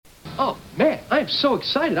Oh, man, I am so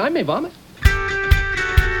excited. I may vomit.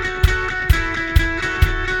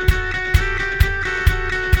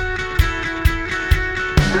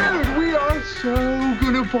 Dude, we are so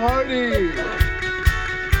gonna party!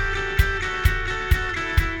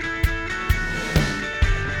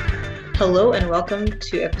 Hello and welcome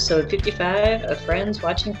to episode 55 of Friends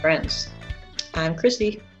Watching Friends. I'm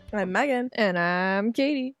Chrissy. I'm Megan. And I'm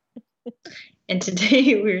Katie. And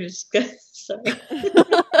today we're discussing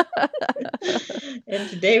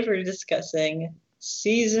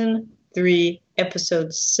season 3,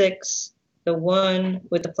 episode 6, the one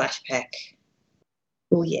with the flashback.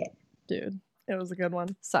 Oh yeah. Dude, It was a good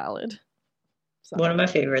one. solid. One of my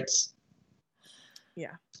favorites.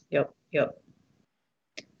 Yeah. Yep.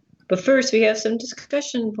 But first we have some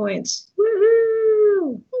discussion points.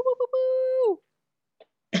 Woohoo!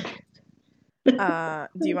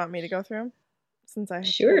 Do you want me to go through them? Since I have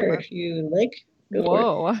Sure, if you like. Go for it.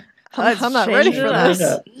 Whoa. Let's I'm not change ready it for up.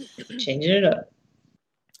 this. Changing it up.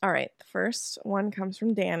 All right. The first one comes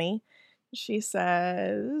from Danny. She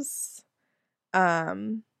says,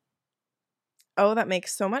 oh, that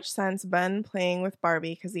makes so much sense. Ben playing with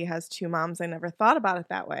Barbie because he has two moms. I never thought about it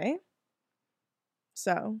that way.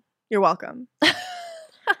 So you're welcome.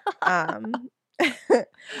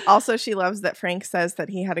 Also, she loves that Frank says that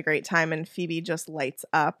he had a great time and Phoebe just lights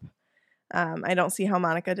up. I don't see how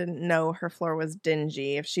Monica didn't know her floor was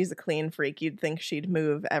dingy. If she's a clean freak, you'd think she'd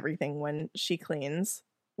move everything when she cleans,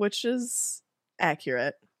 which is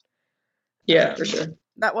accurate. Yeah, for sure.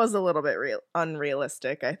 That was a little bit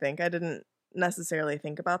unrealistic, I think. I didn't necessarily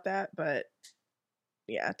think about that, but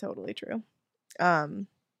yeah, totally true.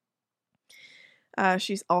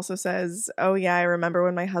 She also says, oh yeah, I remember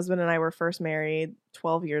when my husband and I were first married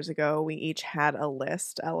 12 years ago. We each had a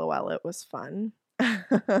list. LOL, it was fun.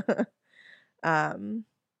 And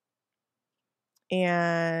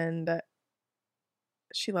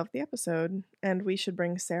she loved the episode, and we should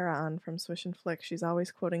bring Sarah on from Swish and Flick. She's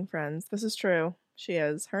always quoting Friends. This is true. She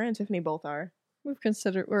is. Her and Tiffany both are. We've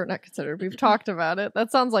talked about it.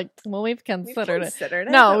 That sounds like, well, we've considered it.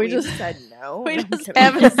 No, No, we we just- just said no. We I'm just kidding.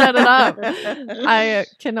 haven't set it up. I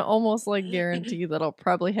can almost guarantee that'll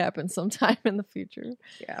probably happen sometime in the future.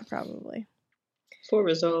 Yeah, probably. For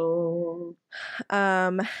result.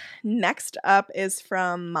 Next up is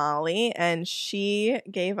from Molly, and she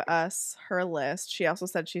gave us her list. She also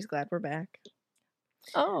said she's glad we're back.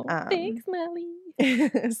 Oh, thanks, Melly.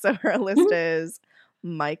 So her list is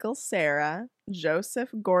Michael Cera,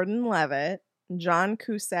 Joseph Gordon-Levitt, John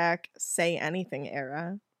Cusack, Say Anything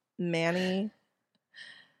era, Manny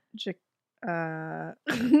Jacinto?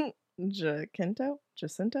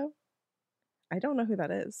 I don't know who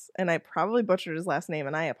that is. And I probably butchered his last name,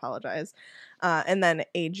 and I apologize. And then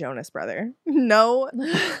a Jonas brother. No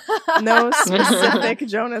specific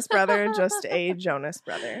Jonas brother, just a Jonas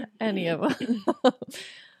brother. Any of them.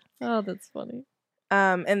 Oh, that's funny.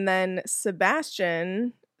 And then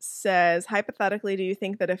Sebastian says, hypothetically, do you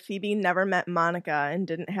think that if Phoebe never met Monica and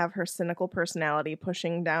didn't have her cynical personality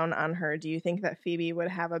pushing down on her, do you think that Phoebe would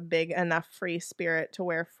have a big enough free spirit to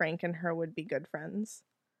where Frank and her would be good friends?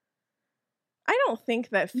 I don't think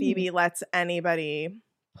that Phoebe lets anybody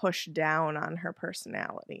push down on her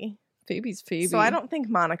personality. Phoebe's Phoebe. So I don't think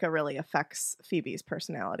Monica really affects Phoebe's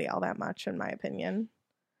personality all that much, in my opinion.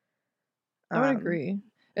 I would agree.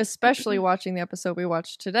 Especially watching the episode we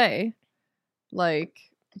watched today.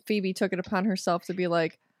 Phoebe took it upon herself to be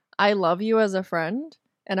like, I love you as a friend,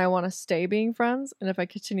 and I want to stay being friends, and if I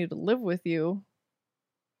continue to live with you,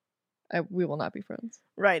 we will not be friends.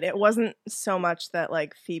 Right. It wasn't so much that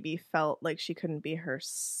Phoebe felt like she couldn't be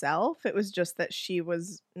herself. It was just that she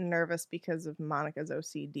was nervous because of Monica's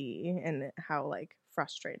OCD and how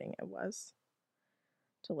frustrating it was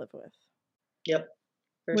to live with. Yep.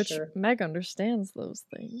 For Which sure. Meg understands those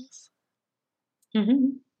things.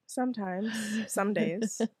 Mm-hmm. Sometimes. Some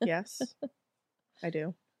days. Yes. I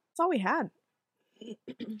do. That's all we had.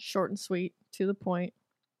 Short and sweet, to the point.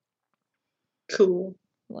 Cool.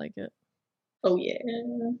 Like it. Oh yeah.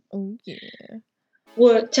 Oh yeah.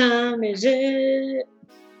 What time is it?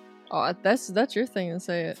 Oh, that's your thing to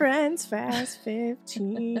say it. Friends Fast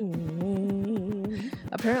 15.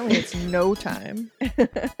 Apparently it's no time.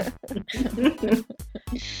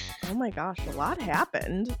 Oh my gosh, a lot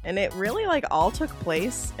happened. And it really all took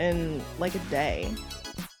place in a day.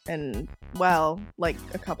 And a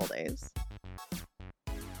couple days.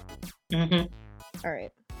 Mm-hmm. All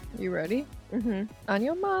right. You ready? Mm-hmm. On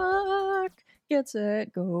your mark, get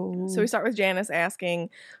set, go. So we start with Janice asking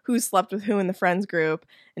who slept with who in the friends group,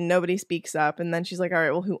 and nobody speaks up. And then she's like, all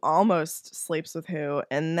right, well, who almost sleeps with who?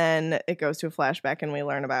 And then it goes to a flashback, and we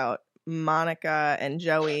learn about Monica and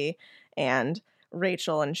Joey and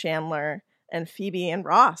Rachel and Chandler and Phoebe and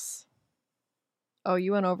Ross. Oh,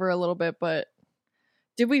 you went over a little bit, but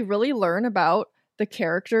did we really learn about the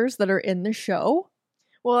characters that are in the show?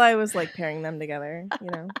 Well, I was like pairing them together, you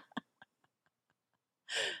know.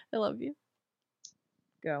 I love you.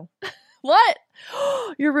 Go. What?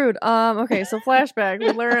 You're rude. Okay, so flashback.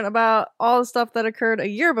 We learn about all the stuff that occurred a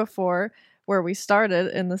year before where we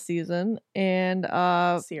started in the season and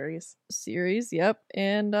Series, yep.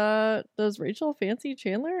 And does Rachel fancy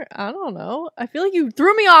Chandler? I don't know. I feel like you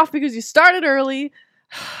threw me off because you started early.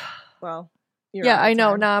 Well, you're yeah, out of I know.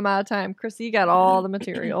 time. Now I'm out of time. Chrissy, you got all the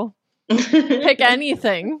material. Pick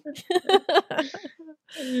anything.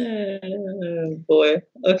 Oh, boy.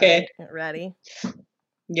 Okay. Get ready,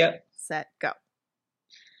 Yep. set, go.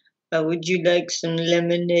 Would you like some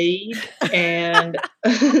lemonade? And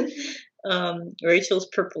Rachel's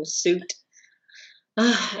purple suit.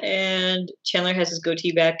 And Chandler has his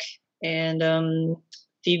goatee back. And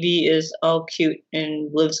Phoebe is all cute and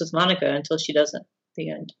lives with Monica until she doesn't. The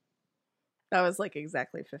end. That was like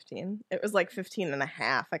exactly 15. It was like 15 and a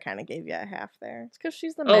half. I kind of gave you a half there. It's because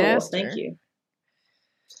she's the Oh, well, master. thank you.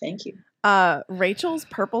 Thank you. Rachel's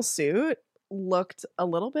purple suit looked a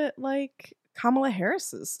little bit like Kamala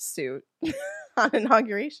Harris's suit on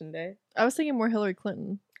Inauguration Day. I was thinking more Hillary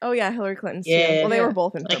Clinton. Oh yeah, Hillary Clinton's too. Yeah. Well, they were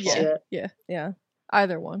both in I can purple. see that. Yeah.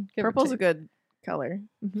 Either one. Give or Purple's a take. good color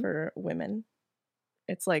Mhm. for women.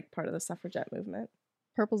 It's like part of the suffragette movement.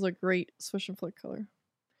 Purple's a great swish and flick color.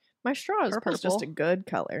 My straw is Purple's purple. just a good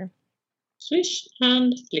color. Swish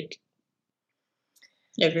and flick.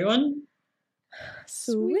 Everyone?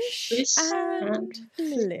 Swish Swish and and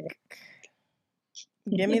flick.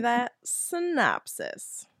 Give me that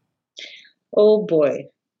synopsis. Oh boy.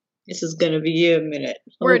 This is gonna be a minute.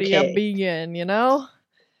 Where do you Okay. begin, you know?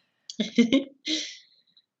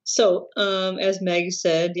 So, as Meg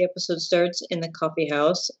said, the episode starts in the coffee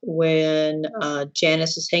house when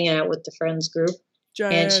Janice is hanging out with the friends group.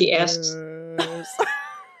 And she asks- Janice.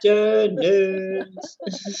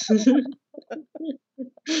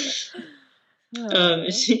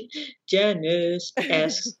 Janice. Janice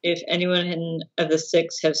asks if anyone of the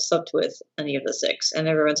six have slept with any of the six. And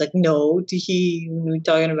everyone's like, no, what are you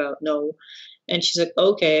talking about? No. And she's like,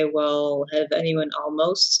 okay, well, have anyone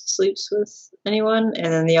almost sleeps with anyone?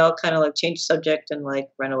 And then they all kind of like change the subject and like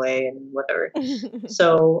run away and whatever.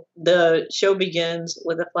 So the show begins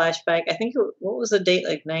with a flashback. I think, what was the date?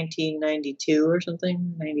 Like 1992 or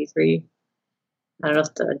something? 93? I don't know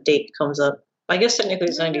if the date comes up. I guess technically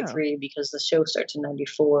it's I don't know. 93 because the show starts in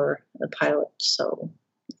 94, the pilot. So,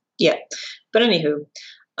 yeah. But anywho,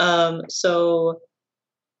 so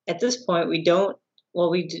at this point,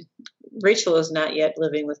 Rachel is not yet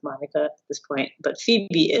living with Monica at this point, but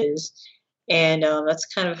Phoebe is. And that's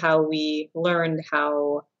kind of how we learned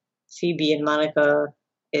how Phoebe and Monica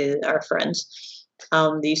are friends.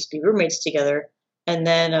 They used to be roommates together. And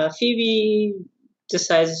then Phoebe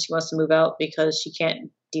decides that she wants to move out because she can't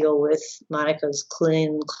deal with Monica's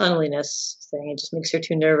cleanliness thing. It just makes her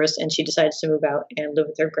too nervous, and she decides to move out and live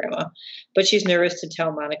with her grandma. But she's nervous to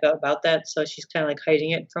tell Monica about that, so she's kind of like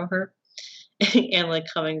hiding it from her and like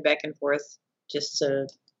coming back and forth just to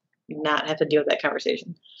not have to deal with that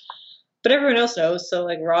conversation. But everyone else knows, so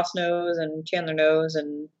like Ross knows and Chandler knows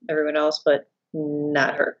and everyone else, but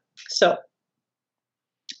not her. So,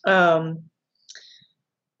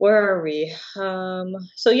 where are we?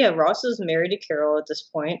 So yeah, Ross is married to Carol at this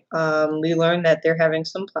point. We learn that they're having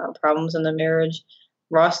some problems in the marriage.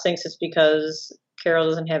 Ross thinks it's because Carol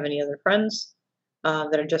doesn't have any other friends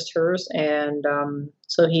that are just hers, and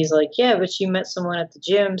so he's like, yeah, but you met someone at the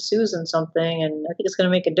gym, Susan something, and I think it's gonna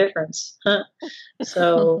make a difference. Huh?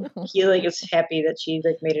 So he like is happy that she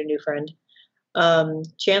like made a new friend.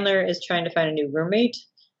 Chandler is trying to find a new roommate.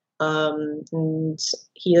 And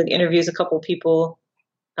he like interviews a couple people.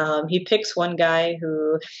 He picks one guy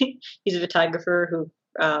who he's a photographer who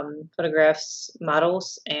photographs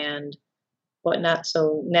models and whatnot.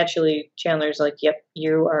 So naturally, Chandler's like, "Yep,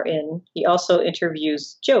 you are in." He also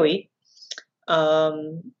interviews Joey.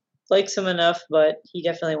 Likes him enough, but he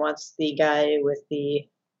definitely wants the guy with the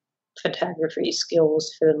photography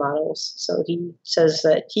skills for the models. So he says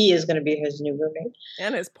that he is going to be his new roommate.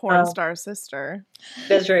 And his porn star sister.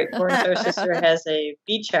 That's right. Porn star sister has a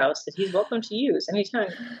beach house that he's welcome to use anytime.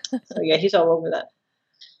 So yeah, he's all over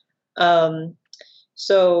that.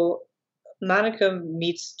 So Monica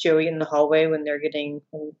meets Joey in the hallway when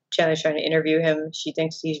Chandler's trying to interview him. She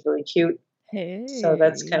thinks he's really cute. Hey. So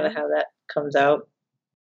that's kind of how that comes out.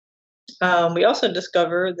 We also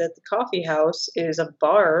discover that the coffee house is a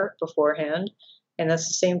bar beforehand, and that's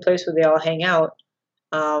the same place where they all hang out.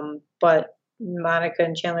 But Monica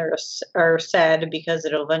and Chandler are sad because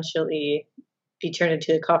it'll eventually be turned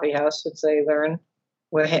into a coffee house, which they learn.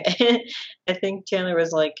 Where I think Chandler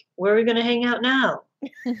was like, "Where are we gonna hang out now?"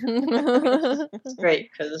 It's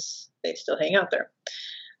great because they still hang out there.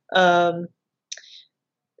 Um,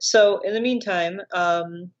 so in the meantime,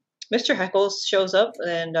 Mr. Heckles shows up,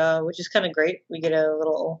 and which is kind of great. We get a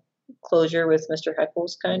little closure with Mr.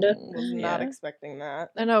 Heckles, kind of. Was not expecting that.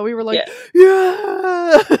 I know, we were like, Yeah.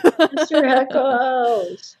 yeah! Mr.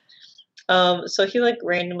 Heckles. So he like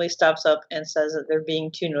randomly stops up and says that they're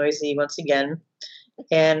being too noisy once again.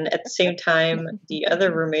 And at the same time, the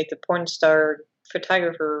other roommate, the porn star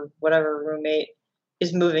photographer, whatever roommate,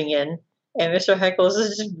 is moving in. And Mr. Heckles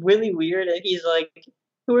is just really weird. And he's like,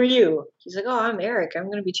 "Who are you?" He's like, "Oh, I'm Eric. I'm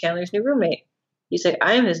going to be Chandler's new roommate." He's like,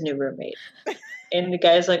 "I am his new roommate." And the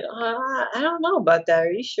guy's like, "Oh, I don't know about that.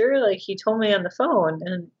 Are you sure? Like, he told me on the phone."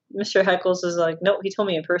 And Mr. Heckles is like, "Nope, he told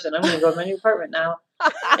me in person. I'm going to go to my new apartment now."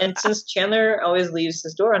 And since Chandler always leaves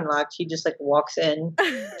his door unlocked, he just like walks in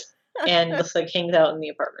and just like hangs out in the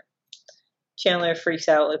apartment. Chandler freaks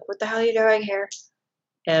out, like, "What the hell are you doing here?"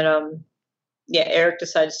 And yeah, Eric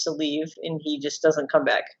decides to leave and he just doesn't come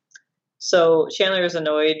back. So Chandler is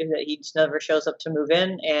annoyed that he just never shows up to move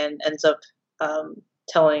in and ends up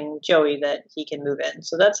telling Joey that he can move in.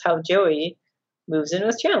 So that's how Joey moves in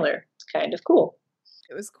with Chandler. It's kind of cool.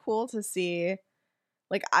 It was cool to see.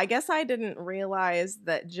 Like, I guess I didn't realize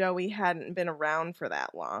that Joey hadn't been around for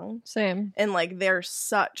that long. Same. And, like, they're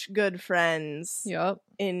such good friends Yep.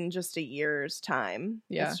 in just a year's time.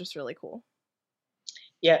 Yeah. It's just really cool.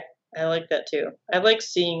 Yeah, I like that too. I like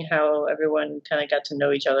seeing how everyone kind of got to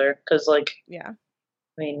know each other. Because, like, Yeah.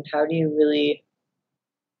 I mean, how do you really...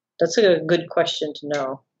 That's a good question to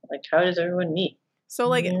know. Like, how does everyone meet? So,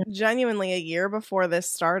 like, Yeah. genuinely, a year before this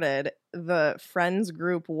started, the friends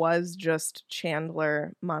group was just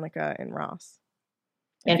Chandler, Monica, and Ross.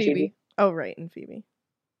 And Phoebe. Oh, right, and Phoebe.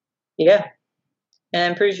 Yeah.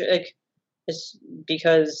 And I'm pretty sure, like, it's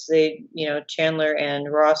because they, Chandler and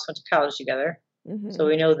Ross went to college together. Mhm. So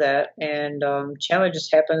we know that. And Chandler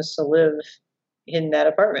just happens to live in that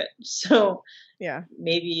apartment. So Yeah.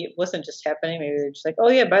 maybe it wasn't just happening. Maybe they're just like, "Oh,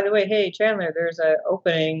 yeah, by the way, hey, Chandler, there's an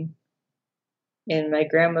opening in my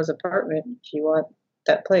grandma's apartment if you want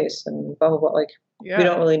that place," and blah, blah, blah. Like, Yeah. we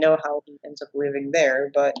don't really know how he ends up living there,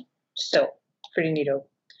 but still, pretty neato.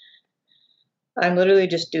 I'm literally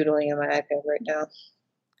just doodling on my iPad right now.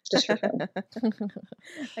 Just for fun.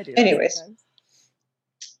 I do. Anyways. Sometimes.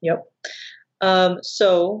 Yep.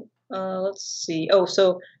 So let's see. Oh,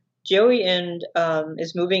 so Joey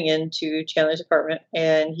is moving into Chandler's apartment,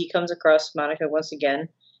 and he comes across Monica once again,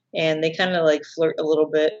 and they kind of like flirt a little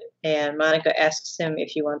bit. And Monica asks him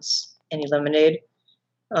if he wants any lemonade,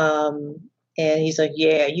 and he's like,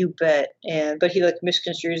 "Yeah, you bet." But he like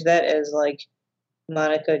misconstrues that as like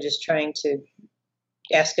Monica just trying to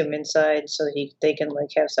ask him inside so they can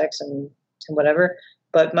like have sex and whatever.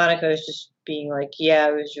 But Monica is just being like, "Yeah,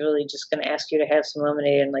 I was really just gonna ask you to have some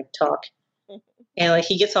lemonade and like talk." And like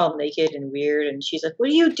he gets all naked and weird, and she's like, "What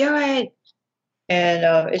are you doing?" And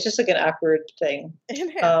it's just like an awkward thing.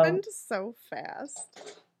 It happened so fast.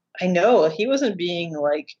 I know, he wasn't being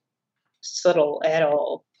like subtle at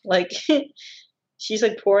all. Like she's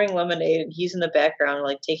like pouring lemonade, and he's in the background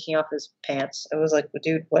like taking off his pants. I was like,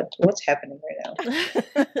 "Dude, what's happening right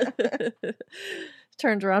now?"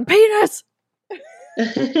 Turns around, penis!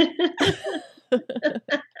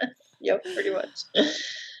 Yep, pretty much.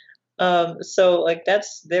 So like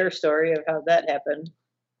that's their story of how that happened.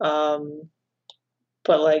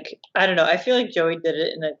 But like I don't know, I feel like Joey did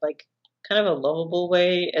it in a like kind of a lovable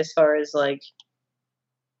way, as far as like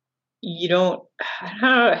you don't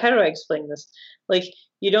how do I explain this? Like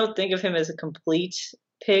you don't think of him as a complete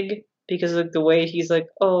pig because of the way he's like,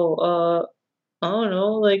 "Oh, I don't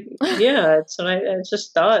know, like, yeah, it's when I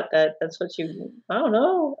just thought that's what I don't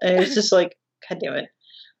know." And it's just like, God damn it.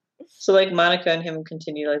 So like Monica and him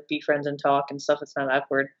continue to like be friends and talk and stuff. It's not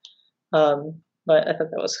awkward. But I thought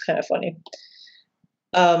that was kind of funny.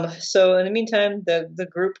 So in the meantime, the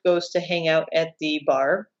group goes to hang out at the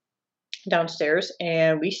bar downstairs,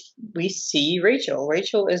 and we see Rachel.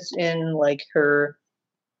 Rachel is in like her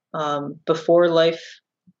before life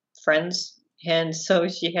friends, and so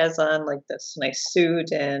she has on like this nice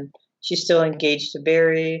suit, and she's still engaged to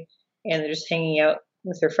Barry, and they're just hanging out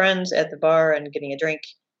with her friends at the bar and getting a drink.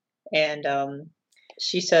 And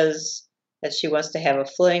she says that she wants to have a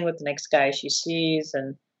fling with the next guy she sees,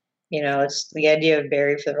 and it's the idea of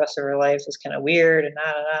Barry for the rest of her life is kind of weird and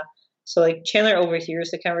So like Chandler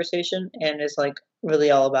overhears the conversation and is like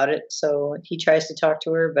really all about it. So he tries to talk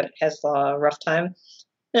to her, but has a rough time.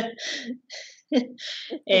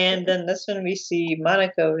 And then that's when we see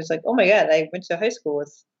Monica who's like, "Oh my god, I went to high school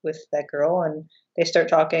with that girl," and they start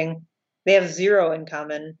talking. They have zero in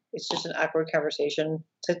common. It's just an awkward conversation.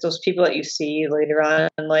 It's like those people that you see later on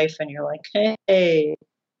in life, and you're like, "Hey,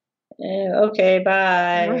 okay,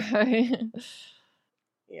 bye." Right.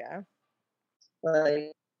 Yeah.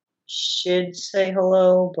 Like, should say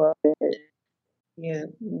hello, but yeah,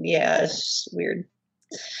 it's just weird.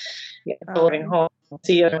 Yeah, floating home,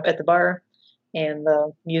 see you at the bar, and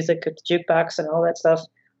the music at the jukebox and all that stuff.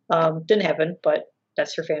 Didn't happen, but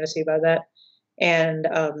that's her fantasy about that. And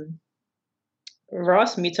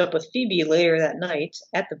Ross meets up with Phoebe later that night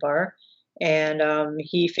at the bar, and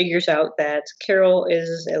he figures out that Carol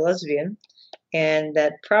is a lesbian, and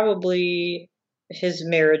that probably his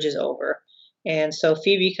marriage is over. And so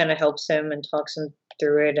Phoebe kind of helps him and talks him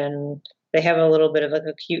through it, and they have a little bit of like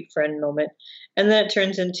a cute friend moment, and then it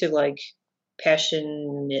turns into like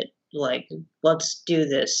passionate, like let's do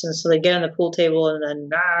this. And so they get on the pool table, and then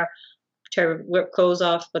try to whip clothes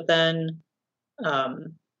off, but then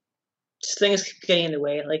just things keep getting in the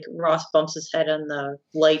way. Like Ross bumps his head on the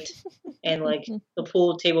light, and like the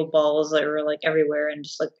pool table balls are like everywhere, and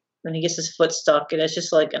just like then he gets his foot stuck, and it's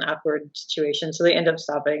just like an awkward situation. So they end up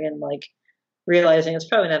stopping and like realizing it's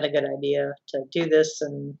probably not a good idea to do this,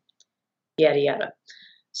 and yada yada.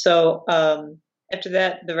 So after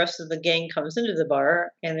that, the rest of the gang comes into the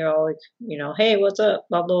bar, and they're all like, hey, what's up?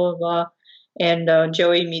 Blah blah blah blah. And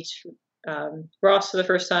Joey meets Ross for the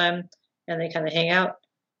first time, and they kind of hang out.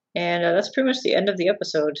 And that's pretty much the end of the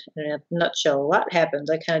episode in a nutshell. A lot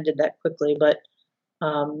happens. I kind of did that quickly, but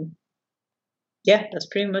yeah, that's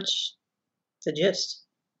pretty much the gist.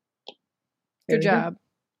 Good job.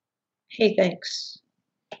 Hey, thanks.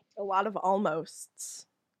 A lot of almosts.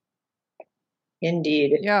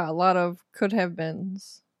 Indeed. Yeah, a lot of could have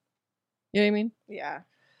beens. You know what I mean? Yeah.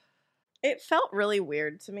 It felt really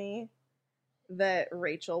weird to me that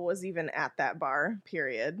Rachel was even at that bar,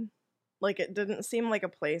 period. Like, it didn't seem like a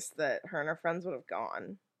place that her and her friends would have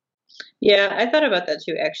gone. Yeah, I thought about that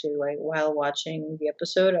too, actually, like, while watching the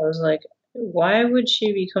episode. I was like, why would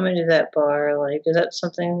she be coming to that bar? Like, is that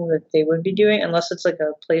something that they would be doing? Unless it's like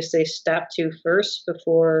a place they stop to first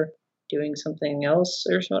before doing something else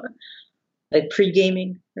or something. Like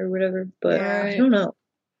pre-gaming or whatever. But Yeah. I don't know.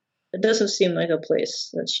 It doesn't seem like a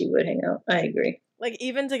place that she would hang out. I agree. Like,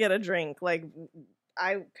 even to get a drink, like,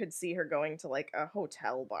 I could see her going to, like, a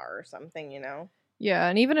hotel bar or something, Yeah,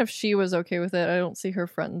 and even if she was okay with it, I don't see her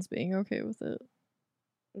friends being okay with it.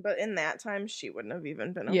 But in that time, she wouldn't have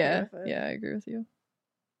even been okay Yeah, with it. yeah, I agree with you.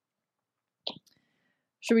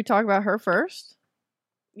 Should we talk about her first?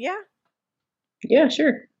 Yeah. Yeah,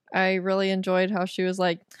 sure. I really enjoyed how she was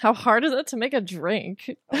like, how hard is it to make a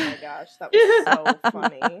drink? Oh my gosh, that was so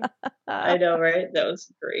funny. I know, right? That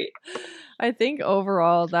was great. I think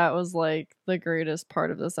overall that was like the greatest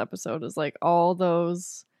part of this episode is like all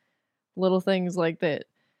those little things like that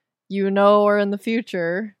are in the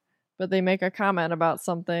future, but they make a comment about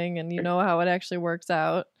something and you know how it actually works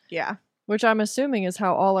out. Yeah. Which I'm assuming is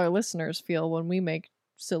how all our listeners feel when we make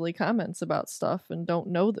silly comments about stuff and don't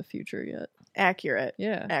know the future yet. Accurate.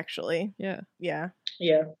 Yeah. Actually. Yeah. Yeah.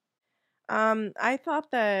 Yeah. I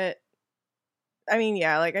thought that, I mean,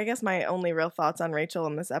 yeah, like, I guess my only real thoughts on Rachel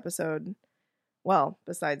in this episode, well,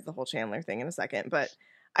 besides the whole Chandler thing in a second, but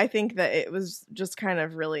I think that it was just kind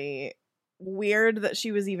of really weird that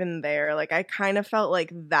she was even there. Like, I kind of felt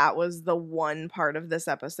like that was the one part of this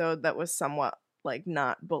episode that was somewhat, like,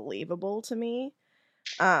 not believable to me.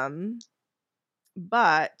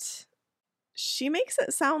 But she makes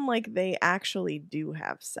it sound like they actually do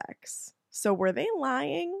have sex. So were they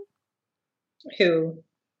lying? Who?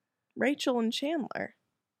 Rachel and Chandler.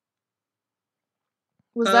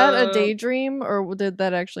 Was that a daydream or did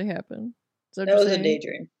that actually happen? That was a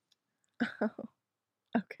daydream. Oh,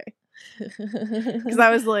 okay. Because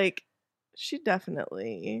I was like, she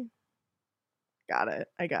definitely got it.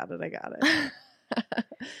 I got it.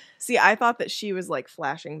 See, I thought that she was like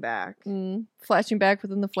flashing back. Flashing back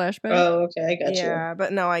within the flashback? Oh, okay. I got you. Yeah,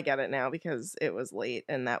 but no, I get it now because it was late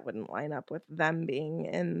and that wouldn't line up with them being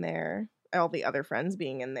in there. All the other friends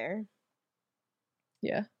being in there.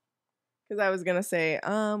 Yeah. Because I was going to say,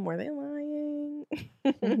 were they lying?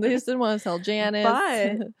 They just didn't want to tell Janice.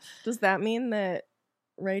 But does that mean that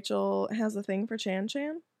Rachel has a thing for Chan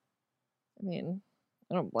Chan? I mean,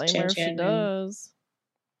 I don't blame Chan her if she Chan. does.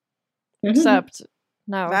 Mhm. Except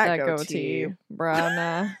not with That that goatee. goatee. Bruh,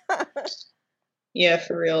 nah. Yeah,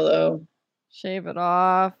 for real though. Shave it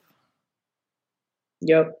off.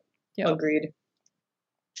 Yep. Agreed.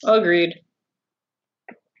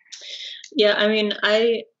 Yeah, I mean,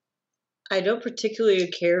 I I don't particularly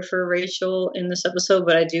care for Rachel in this episode,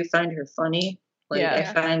 but I do find her funny. Like, I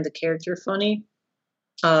Yeah. find the character funny.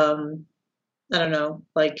 I don't know.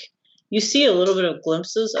 Like, you see a little bit of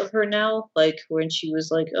glimpses of her now, like when she was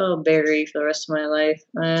like, "Oh, Barry for the rest of my life."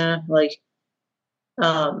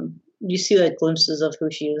 You see like glimpses of who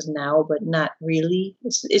she is now, but not really.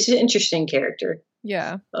 It's an interesting character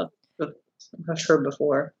Yeah. of her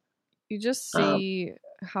before. You just see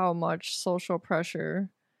how much social pressure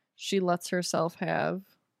she lets herself have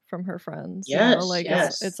from her friends. Yes, Like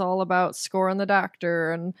yes. it's all about scoring the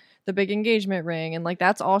doctor and the big engagement ring, and like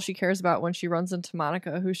that's all she cares about when she runs into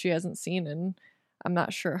Monica, who she hasn't seen in I'm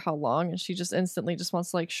not sure how long, and she just instantly just wants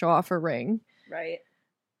to like show off her ring. Right.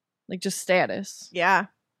 Like just status. Yeah.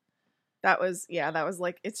 That was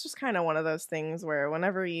like, it's just kind of one of those things where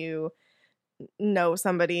whenever you know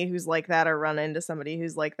somebody who's like that or run into somebody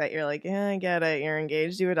who's like that, you're like, yeah, I get it. You're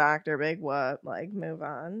engaged to a doctor. Big what? Like, move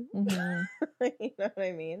on. Mhm. You know what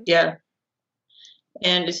I mean? Yeah.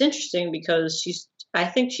 And it's interesting because I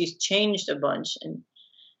think she's changed a bunch, and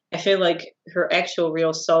I feel like her actual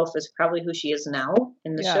real self is probably who she is now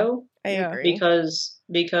in the Yeah. show. I Yeah. agree.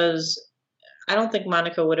 Because I don't think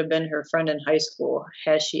Monica would have been her friend in high school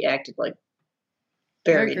had she acted like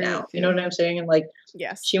Barry agree now. with You know you. what I'm saying? And like,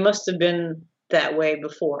 Yes. she must have been that way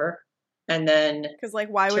before, and then Because, like,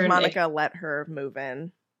 why would turned Monica let her move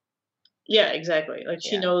in? yeah, exactly. Like,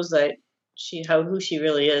 she Yeah. knows that who she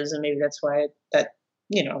really is, and maybe that's why that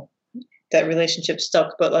that relationship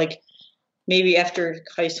stuck. But like, maybe after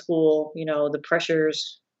high school, the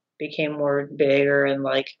pressures became more bigger, and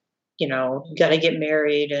like, you got to get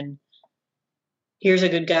married, and here's a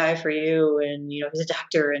good guy for you, and he's a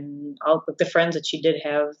doctor, and all the friends that she did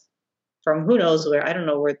have from who knows where. I don't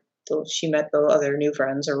know where she met the other new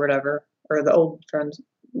friends or whatever, or the old friends,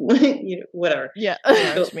 whatever. Yeah.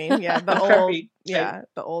 I know what you mean. Yeah, the I'm old, probably-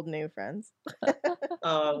 the old new friends. I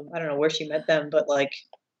don't know where she met them, but like,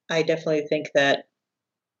 I definitely think that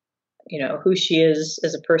who she is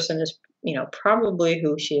as a person is probably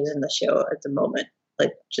who she is in the show at the moment.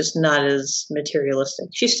 Like, just not as materialistic.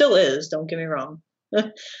 She still is, don't get me wrong.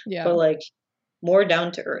 Yeah. But like, more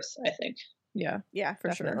down to earth, I think. Yeah. Yeah,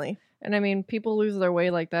 For sure. definitely. And I mean, people lose their way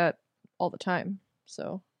like that all the time.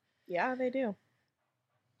 So, Yeah, they do.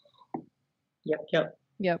 Yep.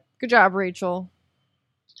 yep. Good job, Rachel.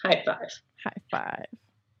 High five. High five.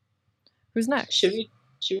 Who's next? Should we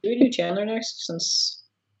do Chandler next, since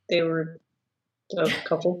they were a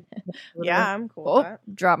couple? Yeah, I'm cool Oh,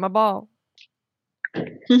 with drop my ball.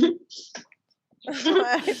 that.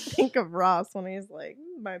 I think of Ross when he's like,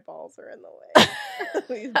 my balls are in the way.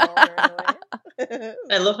 These balls are in the way.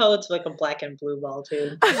 I love how it's like a black and blue ball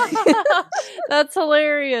too. That's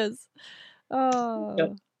hilarious. Oh.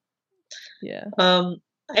 Yep. Yeah.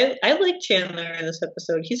 I like Chandler in this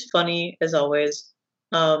episode. He's funny as always.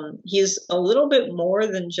 He's a little bit more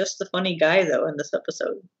than just the funny guy though in this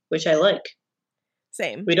episode, which I like.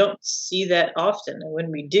 Same. We don't see that often, and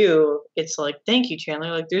when we do, it's like, thank you, Chandler.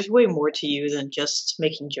 Like, there's way more to you than just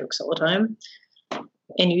making jokes all the time,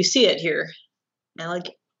 and you see it here. I like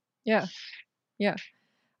it. Yeah. Yeah.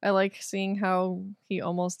 I like seeing how he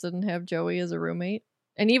almost didn't have Joey as a roommate.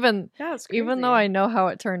 And even Yeah, it's even though crazy. I know how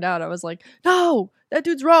it turned out, I was like, no, that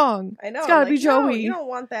dude's wrong. I know. It's gotta like, be no, Joey. you don't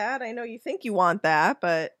want that. I know you think you want that,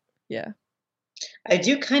 but Yeah. I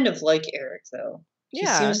do kind of like Eric though. He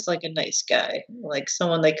Yeah. seems like a nice guy, like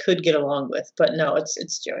someone they could get along with. But no,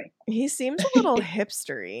 it's Joey. he seems a little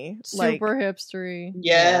hipstery. Like, Super hipstery.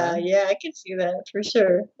 Yeah, I can see that for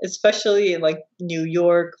sure. Especially in like New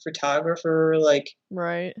York photographer, like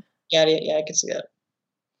Right. yeah, I can see that.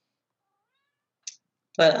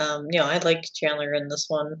 But I like Chandler in this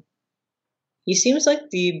one. He seems like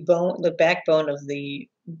the backbone of the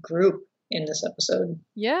group in this episode.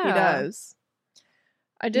 Yeah. he does.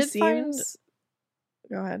 I He did find seems-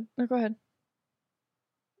 Go ahead. No, go ahead.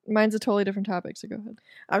 Mine's a totally different topic, so go ahead.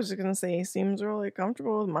 I was just gonna say he seems really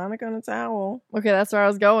comfortable with Monica and a towel. Okay, that's where I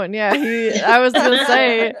was going. Yeah, I was gonna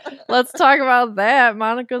say, let's talk about that.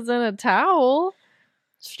 Monica's in a towel.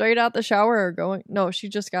 Straight out the shower or going no, she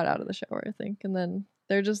just got out of the shower, I think. And then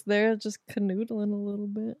they're just there just canoodling a little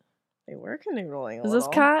bit. They were canoodling a Is little. this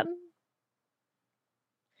cotton?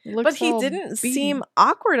 It But looks he all didn't beady. seem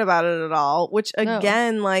awkward about it at all, which No.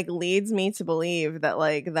 again like leads me to believe that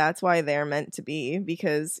like that's why they're meant to be,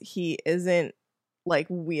 because he isn't like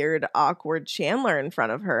weird awkward Chandler in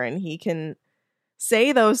front of her, and he can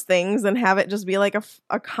say those things and have it just be like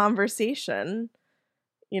a conversation,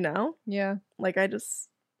 Yeah. like I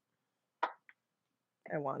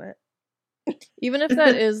want it. Even if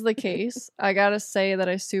that is the case, I gotta say that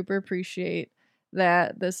I super appreciate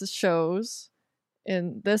that this shows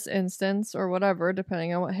in this instance or whatever,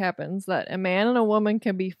 depending on what happens, that a man and a woman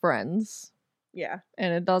can be friends Yeah.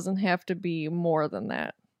 and it doesn't have to be more than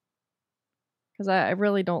that. Because I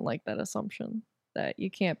really don't like that assumption that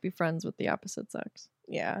you can't be friends with the opposite sex.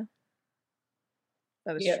 Yeah.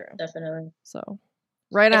 That is Yeah, true. definitely. So,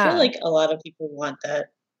 right I on. feel like a lot of people want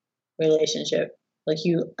that relationship. Like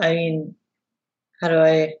I mean, how do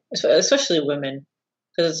I, especially women,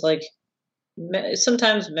 because it's like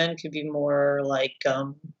sometimes men could be more like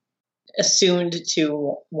assumed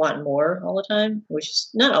to want more all the time, which is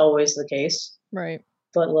not always the case. Right.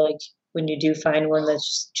 But like when you do find one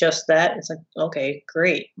that's just that, it's like, okay,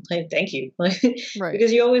 great, like thank you, like Right.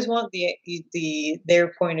 because you always want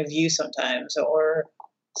their point of view sometimes, or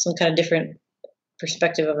some kind of different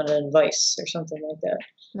perspective of an advice or something like that.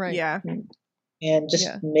 Right. Yeah. And just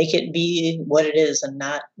make it be what it is and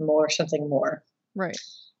not something more. Right.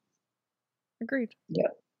 Agreed. Yeah.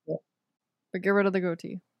 But get rid of the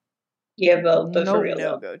goatee. Yeah, but No, for real,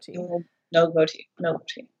 No though. goatee. No goatee. No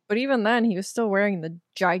goatee. But even then, he was still wearing the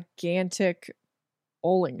gigantic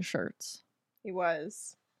bowling shirts. He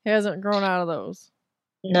was. He hasn't grown out of those.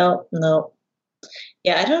 No.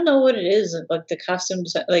 Yeah, I don't know what it is. Like the costume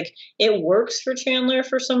design, like it works for Chandler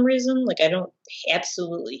for some reason. Like I don't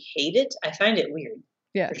absolutely hate it. I find it weird.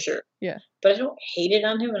 Yeah. For sure. Yeah. But I don't hate it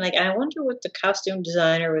on him. And like I wonder what the costume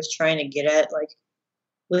designer was trying to get at, like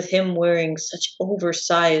with him wearing such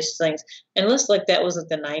oversized things. Unless like that was like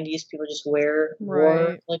the 90s, people just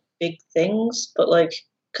wore like big things. But like,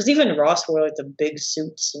 because even Ross wore like the big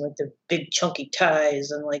suits and like the big chunky ties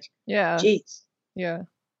and like, jeez. Yeah.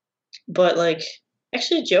 But like,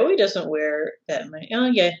 actually, Joey doesn't wear that many. Oh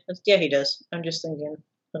yeah, he does. I'm just thinking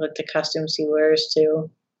of like the costumes he wears too.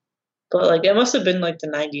 But like, it must have been like the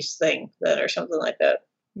 90s thing then, or something like that.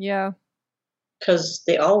 Yeah. Because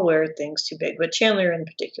they all wear things too big, but Chandler in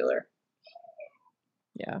particular.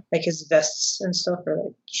 Yeah. Like his vests and stuff are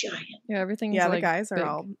like giant. Yeah, everything's Yeah, like the guys are big.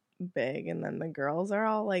 all big, and then the girls are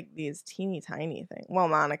all like these teeny tiny things. Well,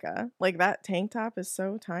 Monica, like that tank top is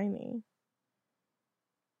so tiny.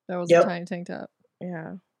 That was a tiny tank top.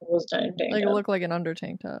 Yeah. It was tiny tank Like top. it looked like an under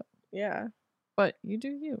tank top. Yeah. But you do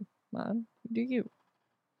you, man. You do you.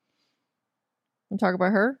 And talk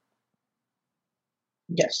about her?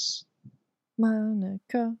 Yes.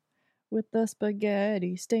 Monica with the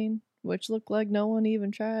spaghetti stain, which looked like no one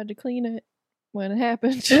even tried to clean it when it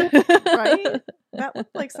happened. Right? That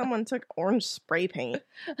looked like someone took orange spray paint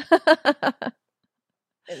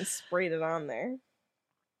and sprayed it on there.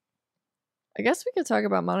 I guess we could talk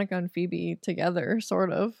about Monica and Phoebe together,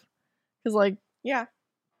 sort of. Because, like, yeah.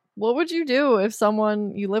 What would you do if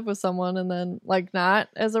you live with someone and then, like, not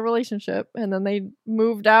as a relationship, and then they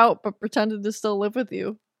moved out but pretended to still live with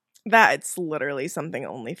you? That's literally something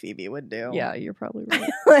only Phoebe would do. Yeah, you're probably right.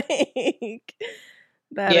 Like,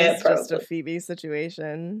 that is probably. just a Phoebe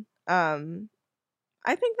situation. I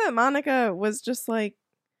think that Monica was just, like,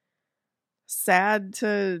 sad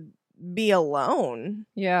to be alone.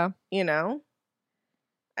 Yeah. You know?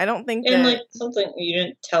 I don't think and that... like something you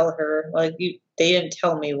didn't tell her, like they didn't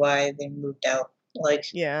tell me why they moved out. Like,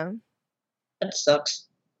 yeah, that sucks.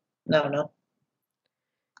 No,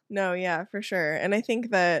 yeah, for sure. And I think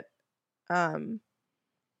that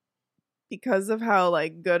because of how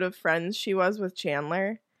like good of friends she was with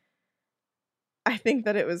Chandler, I think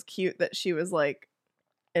that it was cute that she was like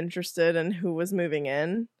interested in who was moving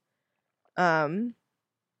in.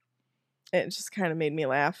 It just kind of made me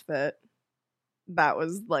laugh that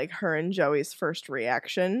was like her and Joey's first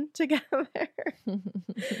reaction together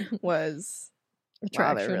was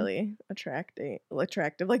wow, they're really attractive.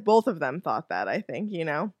 Like both of them thought that, I think, you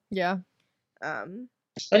know? Yeah. I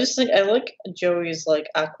just think I like Joey's like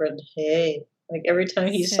awkward hey. Like every time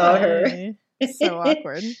he saw her. So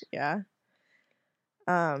awkward. Yeah.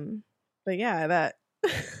 But yeah, that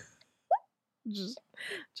just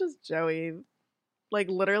Joey like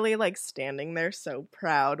literally like standing there so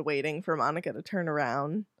proud waiting for Monica to turn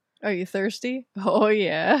around. Are you thirsty? Oh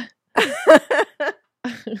yeah. My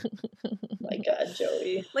God,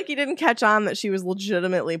 Joey. Like he didn't catch on that she was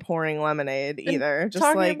legitimately pouring lemonade either. Just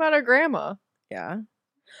talking like about her grandma. Yeah.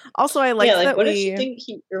 Also, I like that what did he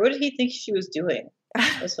think she was doing?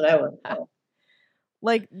 That's what I want to know.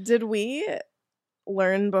 Like, did we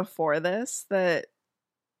learn before this that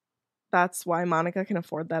that's why Monica can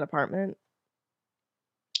afford that apartment?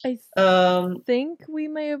 I think we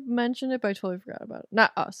may have mentioned it, but I totally forgot about it.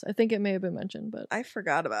 Not us. I think it may have been mentioned, but I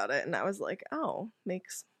forgot about it, and I was like, oh,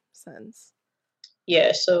 makes sense.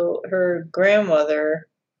 Yeah, so it was her grandmother's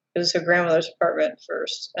apartment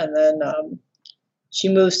first, and then she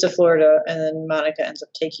moves to Florida, and then Monica ends up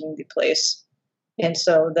taking the place. And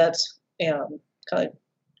so that's kind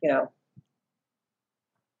of,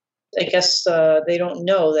 I guess they don't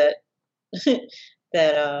know that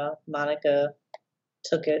that Monica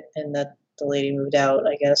took it and that the lady moved out,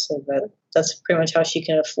 I guess. But that's pretty much how she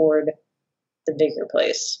can afford the bigger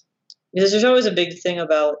place. Because there's always a big thing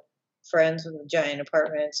about friends with giant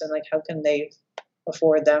apartments and like how can they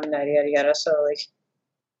afford them, yada yada yada. So like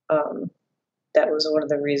that was one of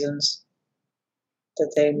the reasons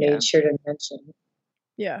that they made sure to mention.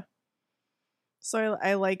 Yeah. So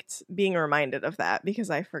I liked being reminded of that because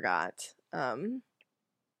I forgot.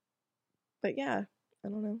 But yeah, I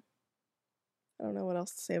don't know. I don't know what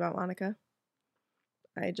else to say about Monica.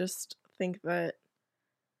 I just think that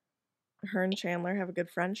her and Chandler have a good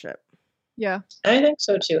friendship. Yeah. I think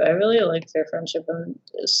so too. I really like their friendship and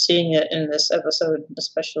seeing it in this episode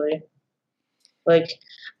especially. Like,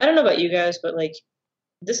 I don't know about you guys, but like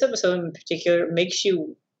this episode in particular makes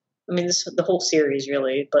you, I mean, the whole series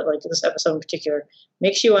really, but like this episode in particular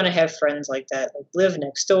makes you want to have friends like that. Like live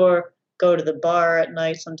next door, go to the bar at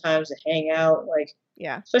night sometimes to hang out. Like,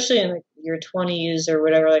 yeah, especially in like your 20s or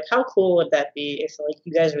whatever. Like, how cool would that be if like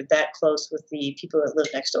you guys were that close with the people that live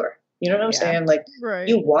next door? You know what I'm saying? Like,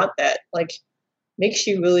 you want that. Like, makes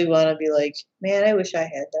you really want to be like, man, I wish I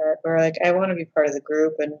had that, or like, I want to be part of the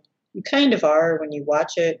group, and you kind of are when you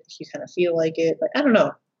watch it. You kind of feel like it. Like, I don't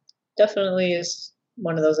know. Definitely is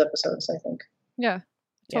one of those episodes, I think. Yeah.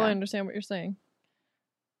 Totally understand what you're saying.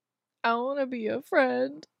 I want to be a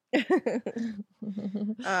friend.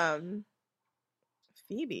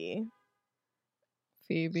 Phoebe.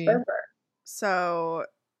 So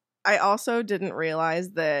I also didn't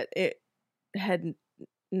realize that it had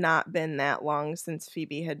not been that long since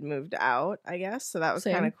Phoebe had moved out, I guess. So that was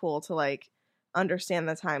kind of cool to like understand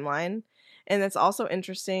the timeline. And it's also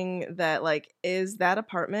interesting that like, is that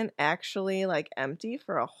apartment actually like empty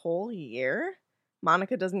for a whole year?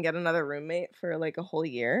 Monica doesn't get another roommate for like a whole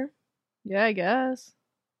year. Yeah, I guess.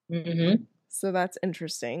 Mm-hmm. So that's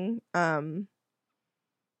interesting.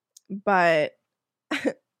 But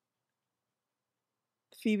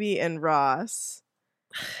Phoebe and Ross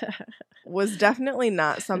was definitely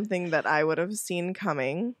not something that I would have seen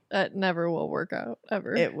coming. That never will work out,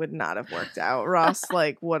 ever. It would not have worked out. Ross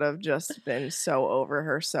like would have just been so over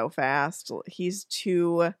her so fast. He's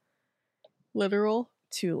too literal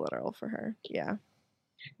for her. Yeah.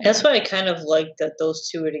 That's why I kind of like that those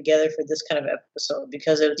two are together for this kind of episode,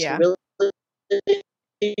 because it's really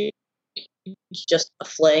just a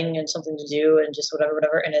fling and something to do and just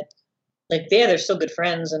whatever. And it, like, they're still good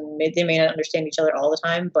friends, and they may not understand each other all the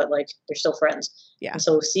time, but like they're still friends. Yeah. And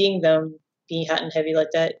so seeing them being hot and heavy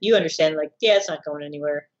like that, you understand, like, yeah, it's not going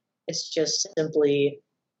anywhere. It's just simply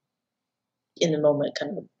in the moment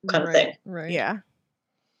kind of thing. Right. Yeah.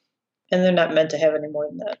 And they're not meant to have any more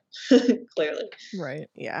than that, clearly. Right.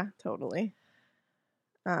 Yeah, totally.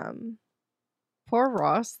 Poor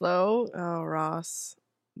Ross, though. Oh, Ross.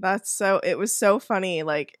 It was so funny,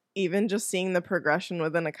 like, even just seeing the progression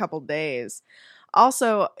within a couple days.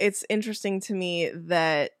 Also, it's interesting to me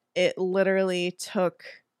that it literally took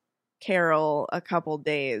Carol a couple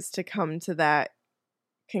days to come to that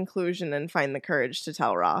conclusion and find the courage to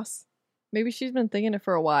tell Ross. Maybe she's been thinking it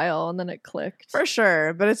for a while and then it clicked. For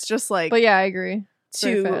sure, but it's just like... But yeah, I agree.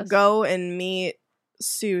 To go and meet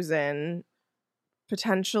Susan,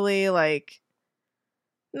 potentially, like,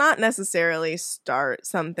 not necessarily start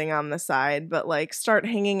something on the side, but, like, start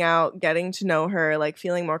hanging out, getting to know her, like,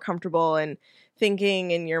 feeling more comfortable and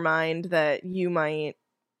thinking in your mind that you might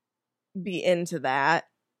be into that,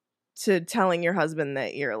 to telling your husband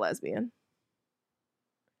that you're a lesbian.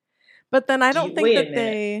 But then I don't think that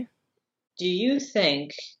they... Do you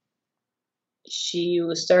think she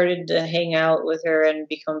started to hang out with her and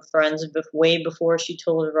become friends way before she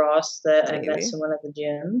told Ross that I met someone at the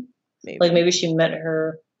gym? Maybe. Like, maybe she met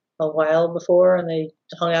her a while before and they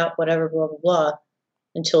hung out, whatever, blah, blah, blah,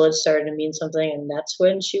 until it started to mean something, and that's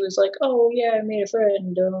when she was like, oh, yeah, I made a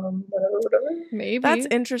friend, whatever. Maybe. That's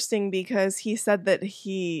interesting, because he said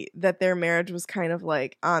that their marriage was kind of,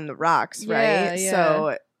 like, on the rocks, right? Yeah.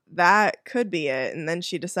 So... that could be it. And then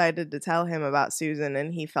she decided to tell him about Susan,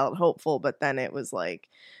 and he felt hopeful, but then it was like,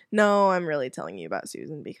 no, I'm really telling you about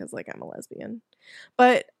Susan because, like, I'm a lesbian.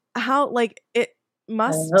 But how, like, it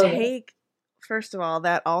must take, first of all,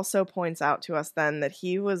 that also points out to us then that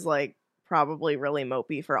he was, like, probably really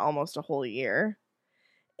mopey for almost a whole year.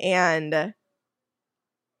 And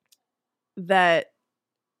that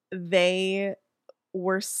they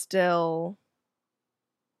were still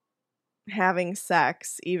having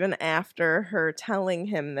sex even after her telling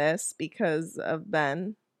him this because of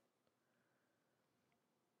Ben.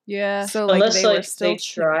 Yeah. So like Unless they were like still they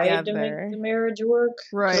tried to make together. the marriage work. 'Cause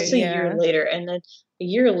Right. it's a year later, and then a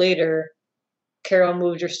year later, Carol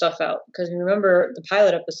moved her stuff out. Because remember the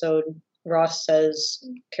pilot episode, Ross says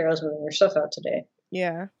Carol's moving her stuff out today.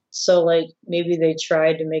 Yeah. So like maybe they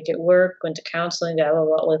tried to make it work, went to counseling, blah blah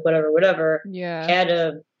blah, like whatever. Yeah. Had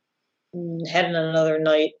another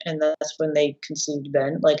night, and that's when they conceived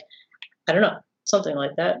Ben. Like I don't know, something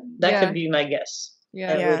like that. That Yeah. could be my guess.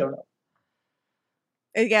 Yeah. I really don't know.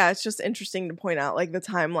 Yeah, it's just interesting to point out like the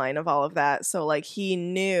timeline of all of that. So like he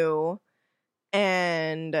knew,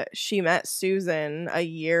 and she met Susan a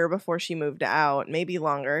year before she moved out, maybe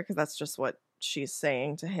longer, because that's just what she's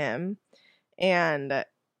saying to him. And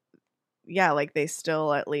yeah, like they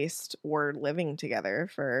still at least were living together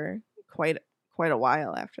for quite a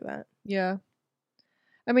while after that. Yeah.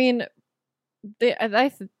 I mean,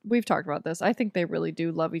 we've talked about this. I think they really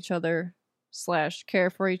do love each other / care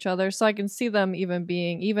for each other. So I can see them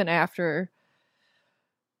even after,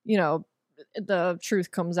 you know, the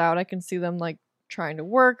truth comes out, I can see them like trying to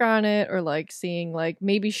work on it, or like seeing like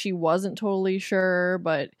maybe she wasn't totally sure,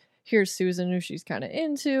 but here's Susan who she's kind of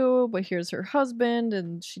into, but here's her husband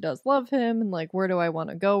and she does love him, and like where do I want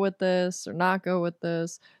to go with this or not go with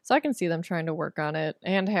this? So I can see them trying to work on it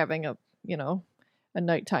and having a, you know, a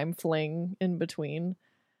nighttime fling in between.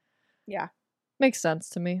 Yeah. Makes sense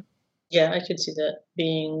to me. Yeah, I could see that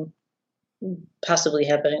being possibly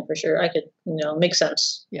happening for sure. I could, make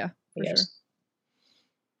sense. Yeah, for Yes. sure.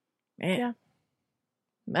 Man. Yeah.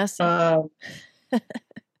 Messy.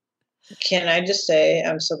 Can I just say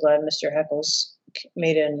I'm so glad Mr. Heckles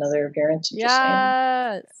made another appearance? Just saying.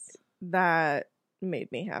 Yes. That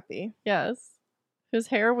made me happy. Yes. His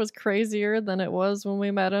hair was crazier than it was when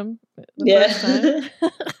we met him the Yeah. first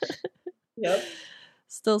time. Yep.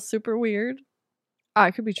 Still super weird.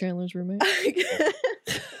 I could be Chandler's roommate.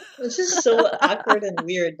 It's just so awkward and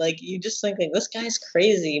weird. Like you just think like this guy's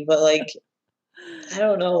crazy, but like I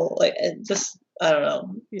don't know, like I don't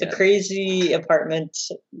know. Yeah. The crazy apartment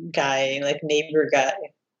guy, like neighbor guy.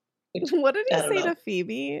 What did he I don't say know. to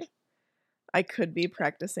Phoebe? I could be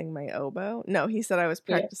practicing my oboe. No, he said I was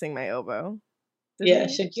practicing my oboe. Did Yeah, he?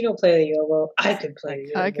 she's like, you don't play the oboe. I could play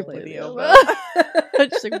the oboe. I could play the oboe. oboe.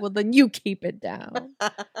 She's like, well, then you keep it down.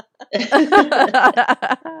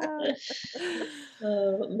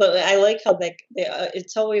 But I like how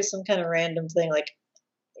it's always some kind of random thing, like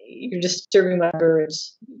you're disturbing my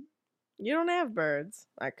birds. You don't have birds.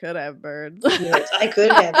 I could have birds. Yes, I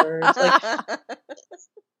could have birds.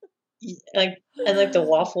 Like the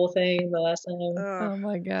waffle thing the last time. Oh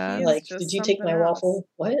my god. He's Like, just did you take my something else. waffle?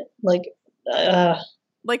 What? Like,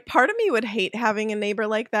 Like part of me would hate having a neighbor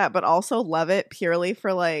like that, but also love it purely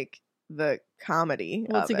for like the comedy.